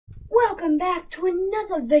welcome back to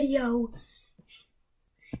another video.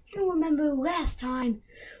 If you remember last time,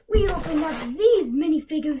 we opened up these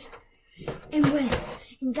minifigures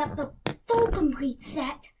and got the full complete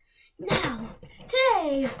set. Now,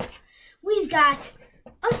 today, we've got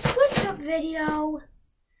a switch up video.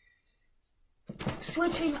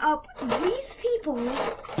 Switching up these people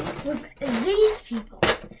with these people.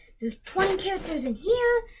 There's 20 characters in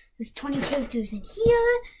here, there's 20 characters in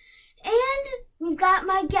here, and we've got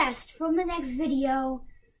my guest from the next video,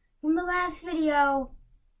 from the last video,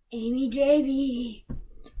 Amy JB.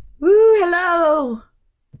 Woo, hello!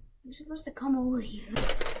 You're supposed to come over here.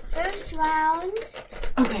 First round.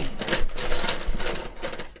 Okay.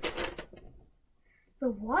 The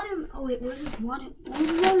water, oh wait, where's this water? Where's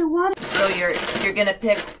the other water? So you're gonna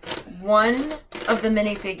pick one of the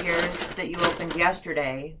minifigures that you opened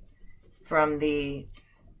yesterday from the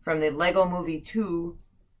Lego Movie 2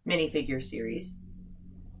 minifigure series.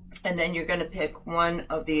 And then you're gonna pick one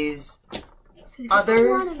of these other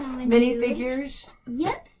minifigures.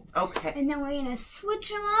 Yep. Okay. And then we're gonna switch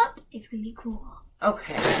them up. It's gonna be cool.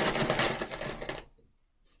 Okay.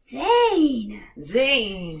 Zane.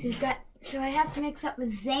 Zane. So I have to mix up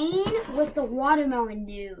with Zane with the watermelon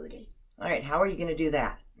dude. All right. How are you gonna do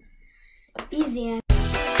that? Easy.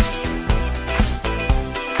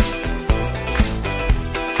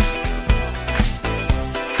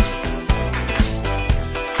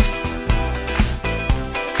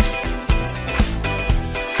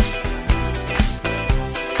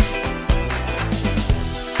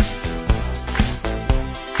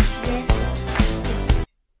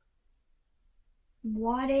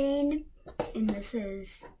 Wadane, and this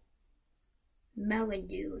is Melon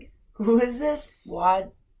Dude. Who is this?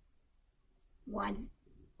 Wadane.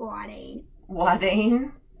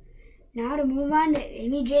 Wadane. Now to move on to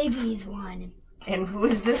Amy JB's one. And who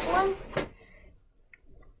is this one?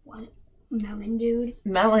 Melon Dude.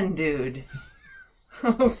 Melon Dude.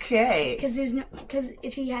 Okay. Because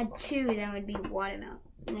if he had two, then it would be watermelon.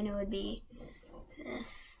 And then it would be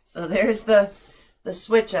this. So there's the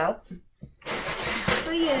switch up.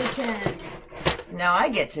 For your turn. Now I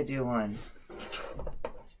get to do one.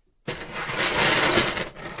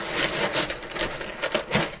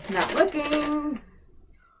 Not looking.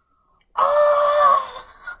 Oh!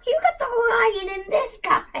 You got the lion and this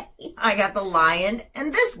guy. I got the lion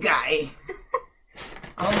and this guy.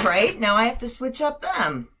 All right, now I have to switch up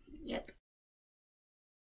them. Yep.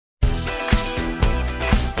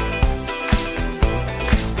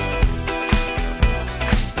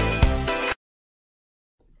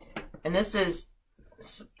 And this is,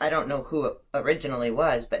 I don't know who it originally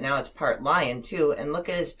was, but now it's part lion too. And look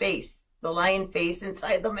at his face. The lion face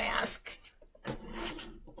inside the mask.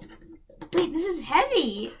 Wait, this is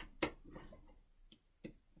heavy.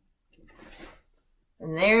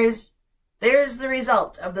 And there's the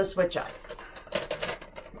result of the switch up.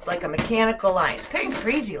 It's like a mechanical lion. Kind of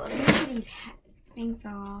crazy looking. These things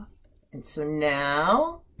off. And so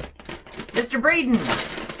now, Mr. Brayden,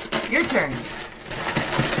 your turn.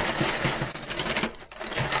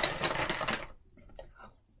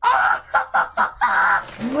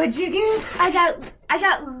 What'd you get? I got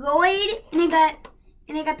Lloyd and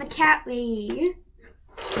I got the cat lady.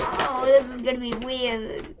 Oh, this is gonna be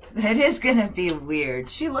weird. That is gonna be weird.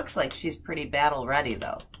 She looks like she's pretty battle ready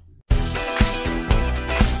though.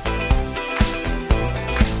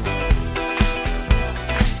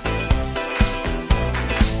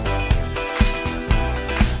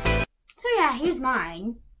 So yeah, here's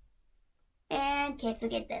mine. And can't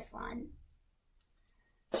forget this one.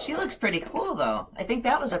 She looks pretty cool, though. I think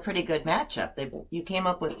that was a pretty good matchup. You came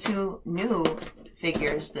up with two new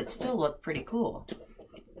figures that still look pretty cool.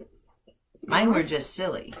 Mine were just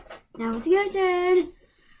silly. Now it's your turn.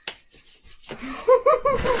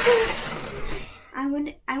 I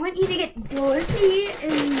want you to get Dorothy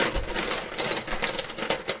and...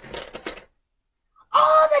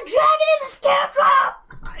 Oh, the dragon and the scarecrow!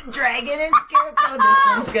 Dragon and scarecrow. This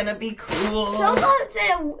one's gonna be cool. So far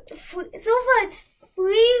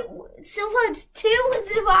it's two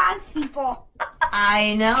Wizard of Oz people.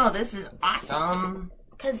 I know, this is awesome.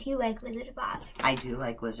 Because you like Wizard of Oz. I do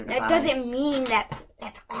like Wizard of Oz. That doesn't mean that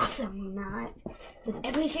that's awesome or not. Because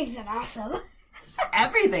everything's not awesome.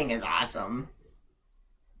 Everything is awesome.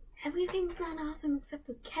 Everything's not awesome except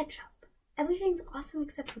for ketchup. Everything's awesome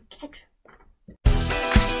except for ketchup.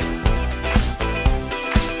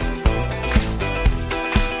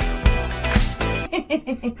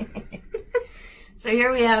 So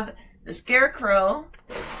here we have the scarecrow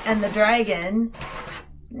and the dragon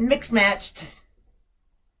mix matched.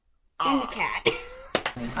 And the cat.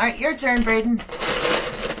 All right, your turn, Brayden.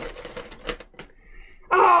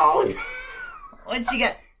 Oh! What you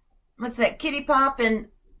got? What's that? Kitty Pop and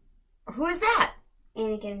who is that?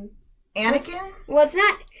 Anakin. Anakin? Well, it's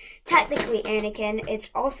not technically Anakin. It's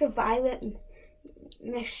also Violet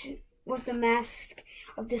with the mask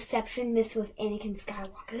of deception mixed with Anakin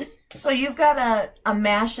Skywalker. So you've got a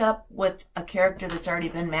mashup with a character that's already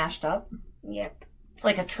been mashed up? Yep. It's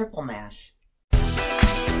like a triple mash.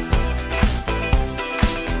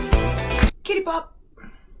 Kitty Pop.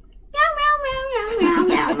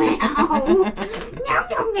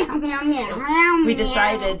 We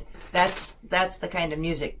decided that's the kind of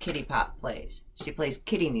music Kitty Pop plays. She plays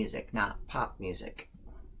kitty music, not pop music.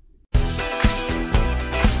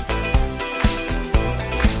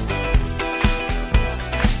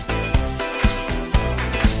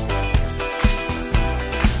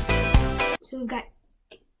 So we've got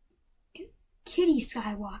Kitty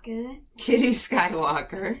Skywalker. Kitty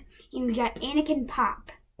Skywalker. And we got Anakin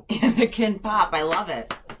Pop. Anakin Pop, I love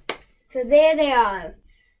it. So there they are.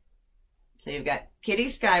 So you've got Kitty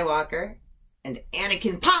Skywalker and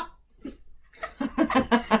Anakin Pop.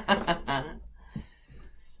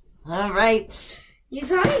 All right. You're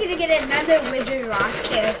probably going to get another Wizard Ross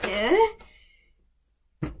character.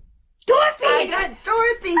 Dorothy! I got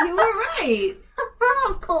Dorothy, you were right.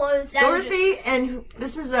 Of course. Dorothy, and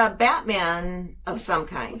this is a Batman of some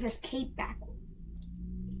kind. With his cape back.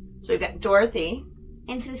 So we've got Dorothy.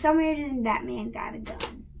 And for some reason, Batman got a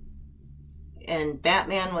gun. And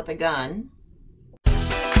Batman with a gun.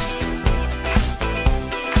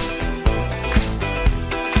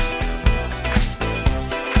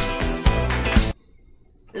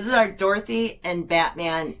 This is our Dorothy and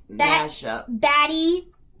Batman mashup.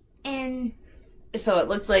 Batty and... So it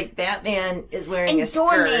looks like Batman is wearing a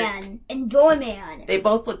skirt. And Doorman. They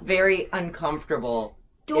both look very uncomfortable,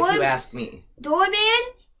 if you ask me. Doorman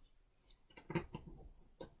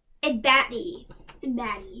and Batty.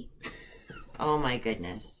 Oh my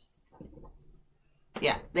goodness.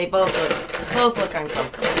 Yeah, they both look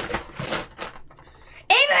uncomfortable.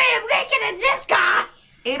 Abraham Lincoln and this guy!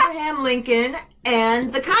 Abraham Lincoln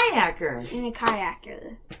and the kayaker. And a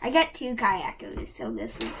kayaker. I got two kayakers, so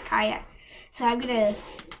this is kayak. So I'm gonna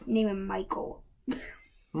name him Michael.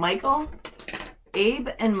 Michael, Abe,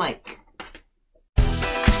 and Mike.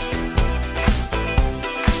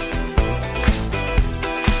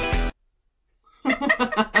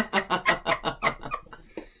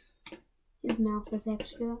 His mouth is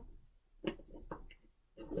extra.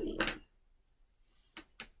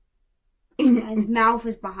 His mouth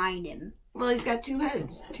is behind him. Well, he's got two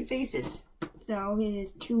heads, two faces. So he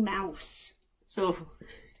has two mouths. So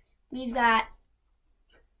we've got...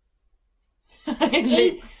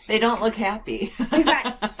 they don't look happy. We've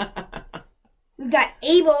got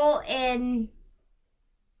Abel and...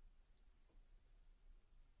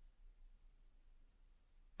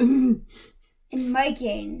 and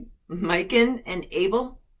Miken. Miken and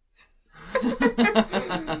Abel?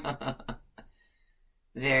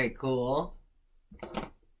 Very cool.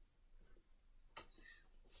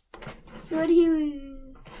 So what do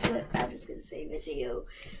you... Look, I'm just going to save it to you.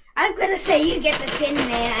 I'm going to say you get the Tin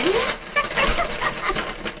Man.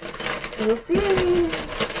 We'll see.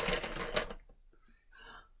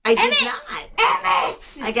 I did not.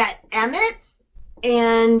 Emmett! I got Emmett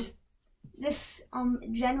and... This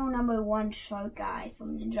General Number 1 shark guy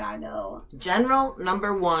from Ninjago. General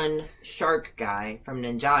Number 1 shark guy from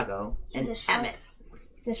Ninjago and Emmett.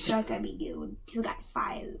 The shark guy who got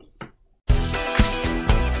fired.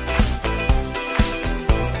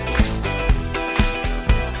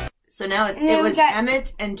 So now it was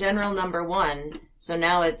Emmett and General Number 1. So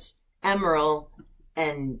now it's Emerald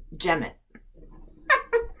and Jemmet.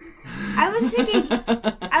 I was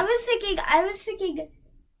thinking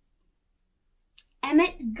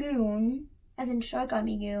Emmett Goon, as in Shark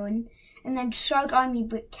Army Goon, and then Shark Army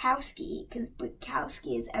Bukowski, because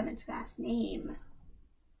Bukowski is Emmett's last name.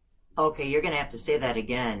 Okay, you're going to have to say that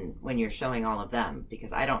again when you're showing all of them,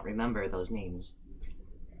 because I don't remember those names.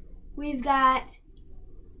 We've got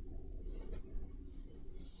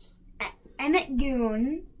Emmett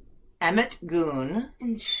Goon. Emmett Goon.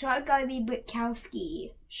 And Shark Army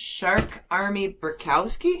Bukowski. Shark Army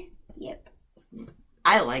Bukowski? Yep.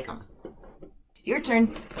 I like them. Your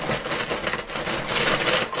turn.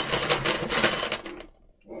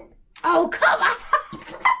 Oh, come on!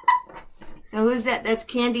 Now, who's that? That's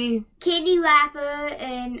Candy... Candy Rapper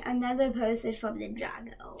and another person from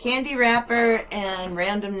Ninjago. Candy Rapper and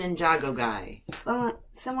Random Ninjago Guy.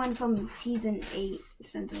 Someone from Season 8.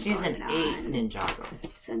 Season 8 Ninjago.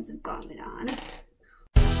 Sons of Garmadon.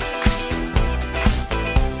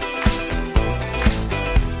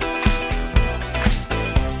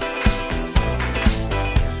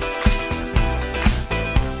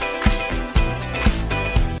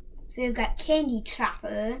 So we've got Candy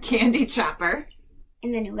Chopper. Candy Chopper.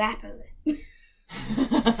 And then Rapper.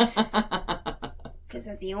 Because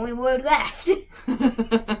that's the only word left.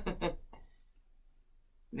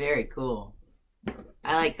 Very cool.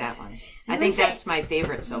 I like that one. I think that's my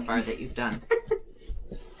favorite so far that you've done.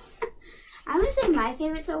 I would say my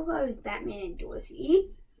favorite so far is Batman and Dorothy.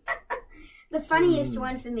 The funniest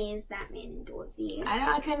one for me is Batman and Dorothy.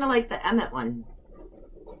 I kind of like the Emmett one.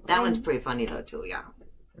 That one's pretty funny though too. Yeah.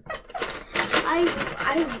 I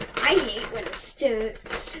hate when it's still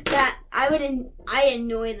that I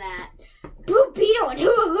annoy that. Brute Beetle and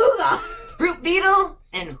Hula Lula. Brute Beetle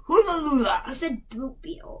and Hula Lula. I said Brute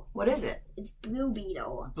Beetle. What is it? It's Blue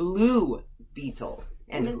Beetle. Blue Beetle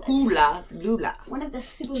and Hula Lula. One of the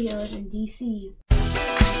superheroes in DC.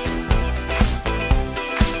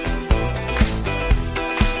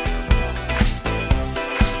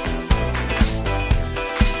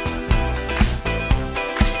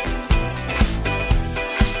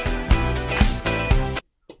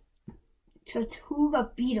 So it's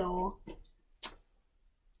Hula Beetle,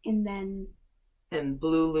 and then... And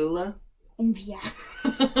Blue Lula? And yeah.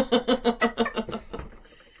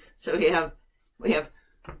 So we have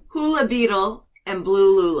Hula Beetle and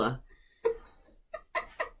Blue Lula.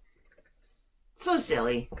 So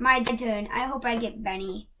silly. My turn. I hope I get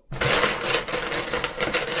Benny.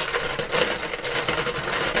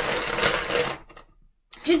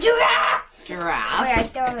 Giraffe! Giraffe. Wait, I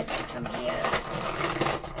still have it from here.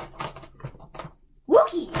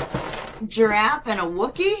 Wookie! Giraffe and a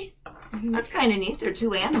Wookie? Mm-hmm. That's kind of neat. They're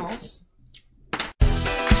two animals.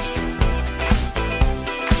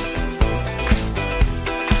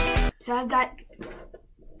 So I've got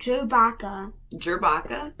Chewbacca.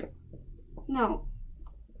 Chewbacca? No.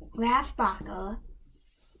 Raphbacca.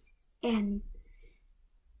 And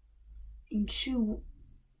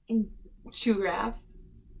Giraffe?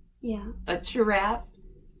 Yeah. A giraffe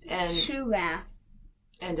and Giraffe.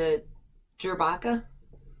 And a Chewbacca?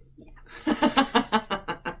 Yeah.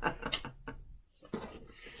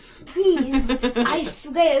 Please, I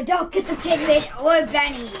swear, don't get the Tin Man or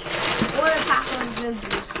Benny or Papa's Blue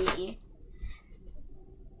Goosey.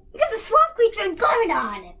 Because the swamp creature and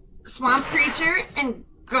Garmadon. Swamp creature and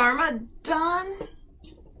Garmadon?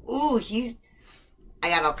 Ooh, I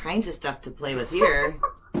got all kinds of stuff to play with here.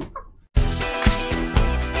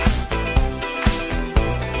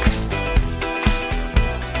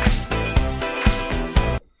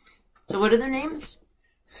 So what are their names?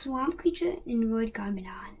 Swamp Creature and Lord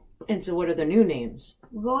Garmadon. And so what are their new names?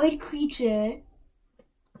 Lord Creature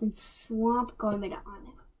and Swamp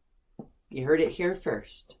Garmadon. You heard it here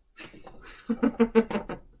first.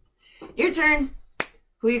 Your turn.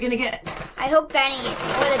 Who are you going to get? I hope Benny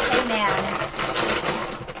or the Tin Man.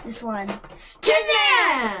 This one. Tin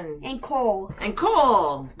Man! And Cole. And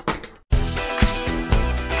Cole.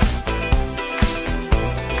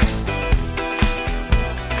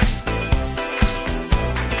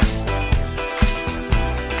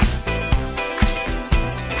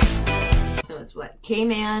 It's what?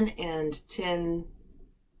 K-Man and Tinol.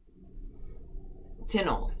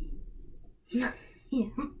 Yeah.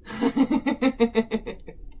 I'm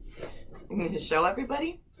going to show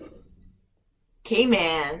everybody.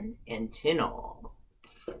 K-Man and Tinol.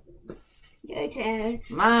 Your turn.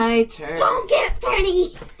 My turn. Don't get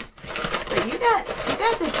Benny. But you got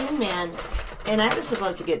the Tin Man, and I was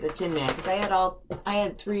supposed to get the Tin Man because I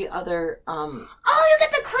had three other. Oh, you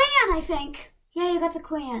got the clan, I think. Yeah, you got the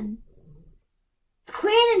clan.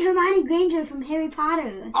 Clan and Hermione Granger from Harry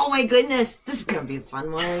Potter. Oh my goodness, this is gonna be a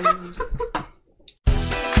fun one.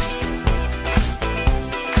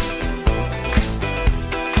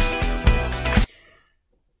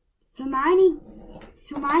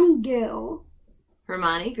 Hermione Girl.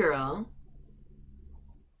 Hermione Girl.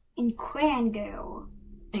 And Cran Girl.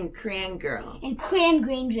 And Cran Girl. And Cran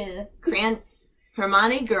Granger.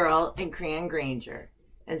 Hermione Girl and Cran Granger.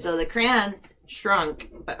 And so the Cran shrunk,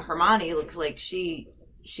 but Hermione looks like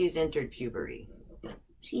she's entered puberty.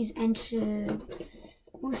 She's 17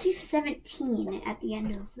 at the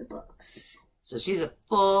end of the books. So she's a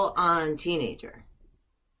full-on teenager.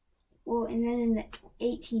 Well, and then in the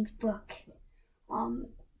 18th book,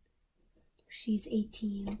 she's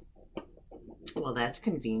 18. Well, that's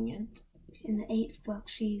convenient. In the 8th book,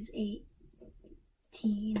 she's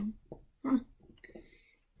 18.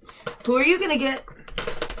 Who are you gonna get?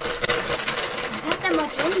 There's not that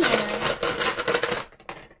much in here.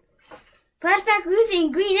 Flashback Lucy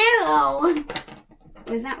and Green Arrow.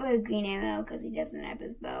 It's not really Green Arrow because he doesn't have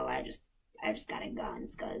his bow. I just got a gun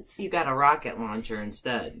because you got a rocket launcher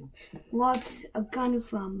instead. What's a gun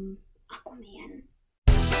from Aquaman?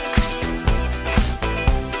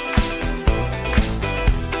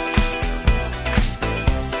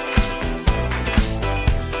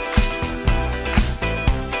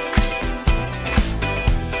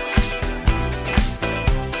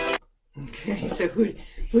 Okay, so who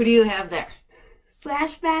do you have there?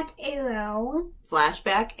 Flashback Arrow.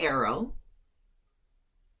 Flashback Arrow.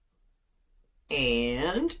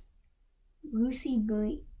 And Lucy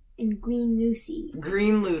Green and Green Lucy.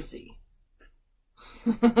 Green Lucy.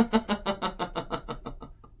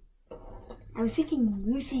 I was thinking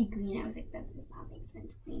Lucy Green. I was like, that does not make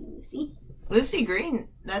sense. Green Lucy. Lucy Green,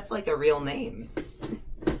 that's like a real name.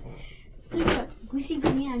 So look, Lucy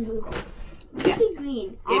Green on Google. Lucy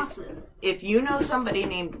Green, author. If you know somebody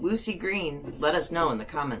named Lucy Green, let us know in the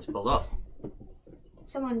comments below.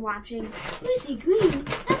 Someone watching. Lucy Green?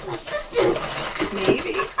 That's my sister.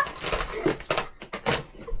 Maybe.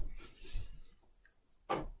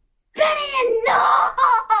 Benny and no!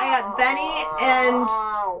 I got Benny and...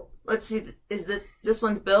 Let's see, is this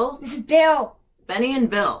one's Bill? This is Bill. Benny and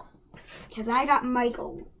Bill. Because I got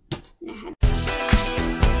Michael.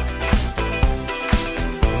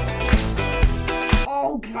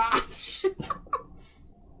 Oh gosh.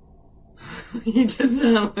 You just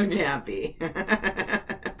don't look happy.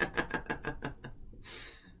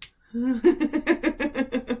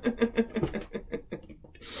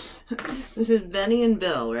 This is Benny and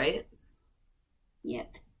Bill, right?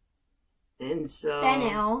 Yep. And so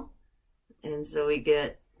Benno. And so we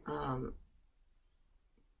get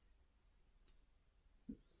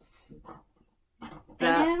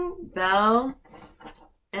Belle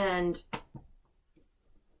and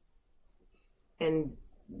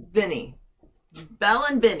Benny. Belle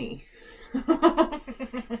and Benny.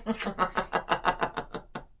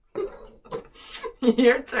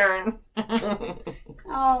 Your turn.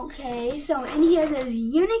 Okay, so in here there's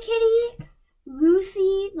Unikitty,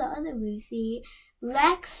 Lucy, the other Lucy,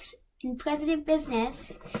 Lex, and President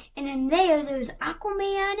Business, and in there's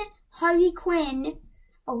Aquaman, Harley Quinn,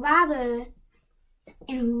 Alaba,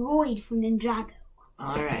 and Lloyd from Ninjago.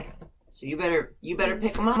 All right, so you better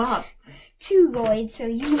pick them up. 2 Lloyds, so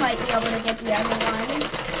you might be able to get the other one.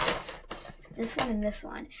 This one and this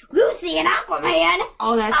one. Lucy and Aquaman!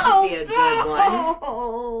 Oh, that should be a good one.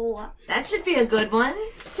 Oh. That should be a good one.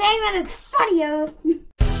 Saying that it's funnier.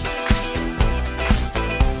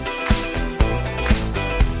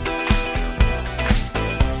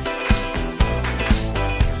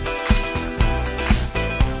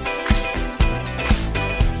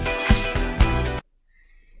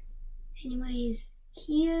 Anyways,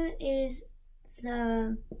 here is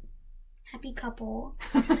the happy couple.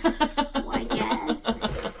 I guess.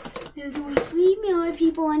 There's only 3 more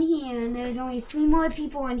people in here, and there's only 3 more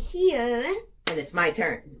people in here. And it's my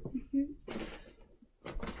turn.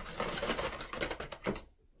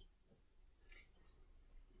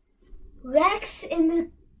 Rex and the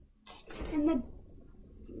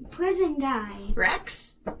prison guy.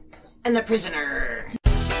 Rex and the prisoner.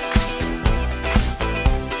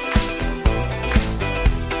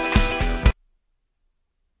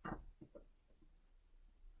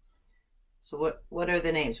 So what are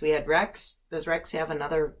the names? We had Rex. Does Rex have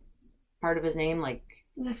another part of his name? Like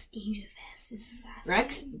Rex Dangervest is his last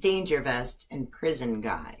Rex name. Dangervest and Prison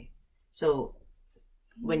Guy. So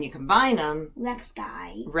when you combine them, Rex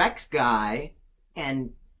Guy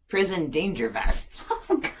and Prison Dangervest.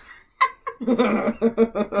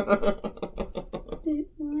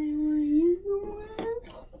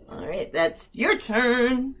 All right, that's your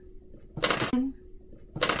turn.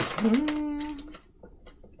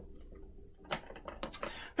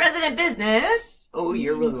 President Business. Oh,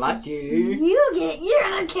 you're lucky. You get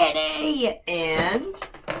Unikitty. And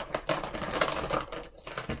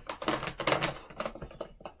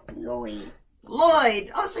Lloyd.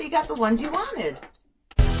 Oh, so you got the ones you wanted.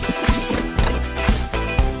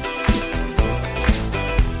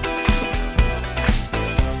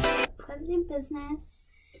 President Business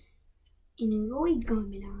and Lloyd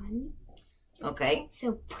Garmadon. Okay.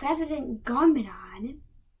 So President Garmadon.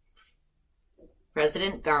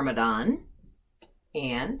 President Garmadon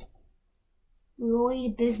and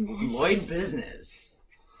Lloyd Business. Lloyd Business.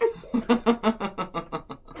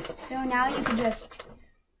 So now you can just...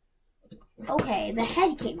 Okay, the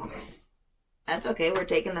head came off. That's okay, we're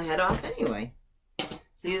taking the head off anyway.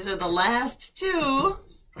 So these are the last 2.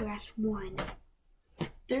 Last one.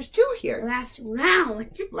 There's 2 here. Last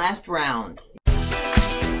round. Last round.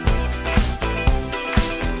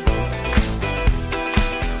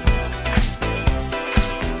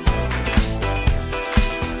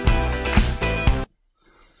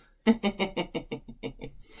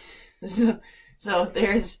 So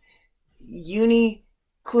there's Uni,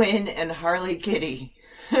 Quinn, and Harley Kitty.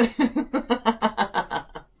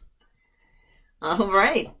 All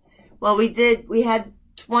right. Well, we had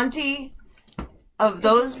 20 of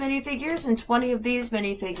those minifigures and 20 of these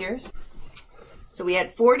minifigures. So we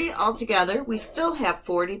had 40 altogether. We still have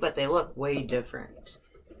 40, but they look way different.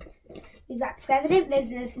 We've got President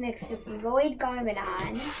Business mixed with Lloyd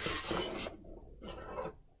Garminon.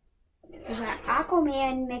 We've got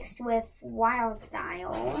Aquaman mixed with Wild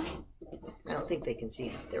Style. I don't think they can see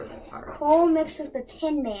it. They're that far. Cole mixed with the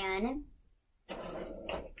Tin Man.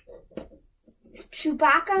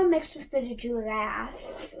 Chewbacca mixed with the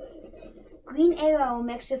Giraffe. Green Arrow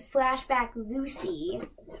mixed with Flashback Lucy.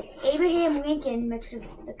 Abraham Lincoln mixed with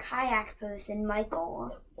the Kayak Person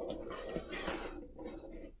Michael.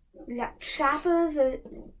 We got Chopper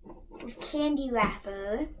with Candy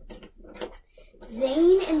Wrapper.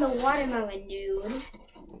 Zane and the Watermelon Dude.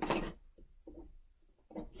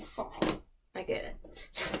 Oh. I get it.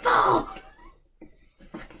 Oh.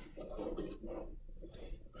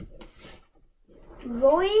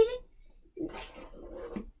 Lloyd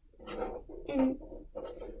and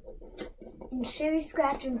Sherry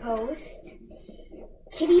Scratch and Post.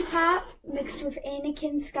 Kitty Pop mixed with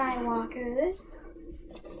Anakin Skywalker.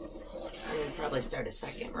 I'm going to probably start a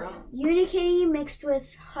second row. Unikitty mixed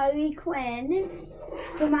with Harley Quinn.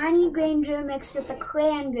 Hermione Granger mixed with the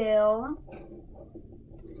Clan Girl.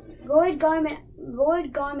 Lloyd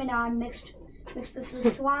Garminon mixed with the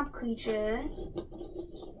Swamp Creature.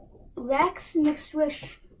 Rex mixed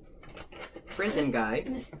with Prison Guy.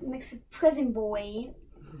 Mixed with Prison Boy.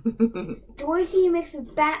 Dorothy mixed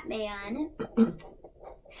with Batman.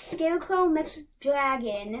 Scarecrow mixed with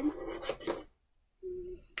Dragon.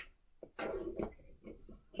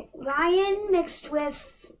 Lion mixed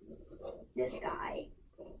with this guy.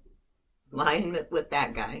 Lion with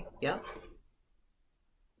that guy. Yep.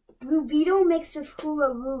 Blue Beetle mixed with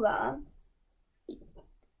Hula Hula.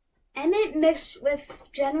 Emmett mixed with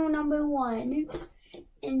General Number 1.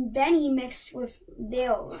 And Benny mixed with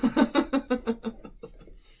Bill.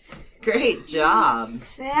 Great job.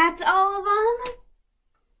 So that's all of them.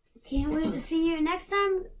 Can't wait to see you next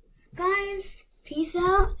time, guys. Peace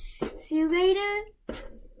out. See you later.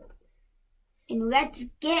 And let's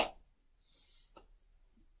get...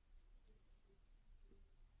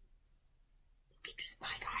 Okay, just bye,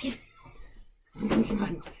 guys.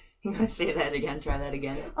 You want to say that again? Try that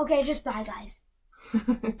again. Okay, just bye, guys.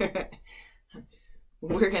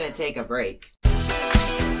 We're going to take a break.